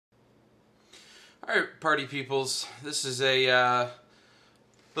Alright, party peoples, this is a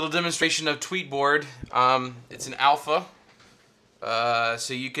little demonstration of Tweetboard. It's an alpha,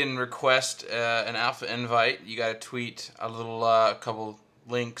 so you can request an alpha invite. You gotta tweet a couple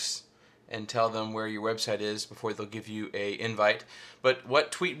links and tell them where your website is before they'll give you a invite. But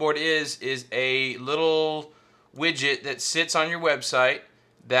what Tweetboard is a little widget that sits on your website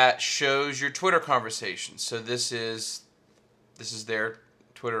that shows your Twitter conversations. So this is their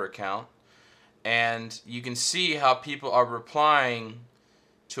Twitter account. And you can see how people are replying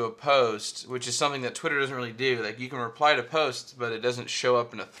to a post, which is something that Twitter doesn't really do. Like, you can reply to posts, but it doesn't show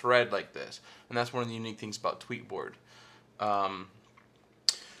up in a thread like this. And that's one of the unique things about Tweetboard.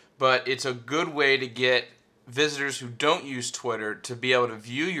 But it's a good way to get visitors who don't use Twitter to be able to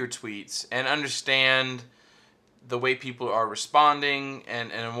view your tweets and understand the way people are responding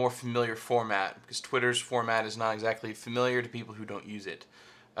and in a more familiar format, because Twitter's format is not exactly familiar to people who don't use it.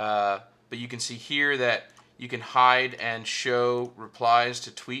 But you can see here that you can hide and show replies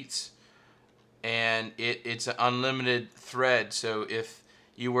to tweets, and it's an unlimited thread. So if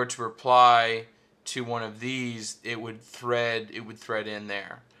you were to reply to one of these, it would thread in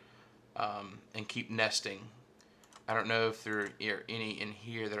there and keep nesting. I don't know if there are any in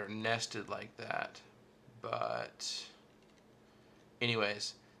here that are nested like that, but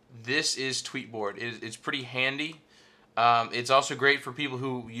anyways, this is Tweetboard. It's pretty handy. It's also great for people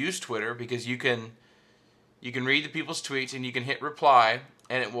who use Twitter, because you can read the people's tweets and you can hit reply,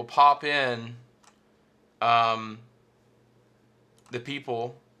 and it will pop in the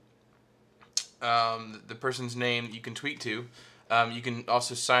people, the person's name that you can tweet to. You can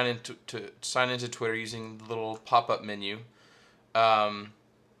also sign into Twitter using the little pop-up menu, and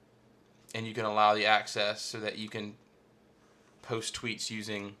you can allow the access so that you can post tweets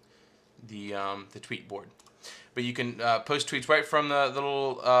using the Tweetboard. But you can post tweets right from the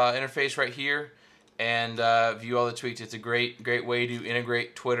little interface right here and view all the tweets. It's a great way to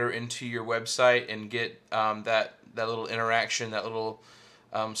integrate Twitter into your website and get that little interaction, that little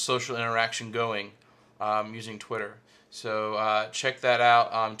social interaction going using Twitter. So check that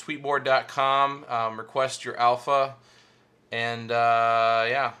out. Tweetboard.com. Request your alpha. And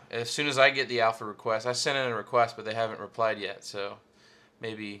yeah, as soon as I get the alpha request, I sent in a request, but they haven't replied yet. So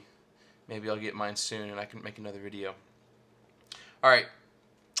maybe I'll get mine soon and I can make another video. Alright,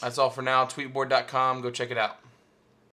 that's all for now. Tweetboard.com, go check it out.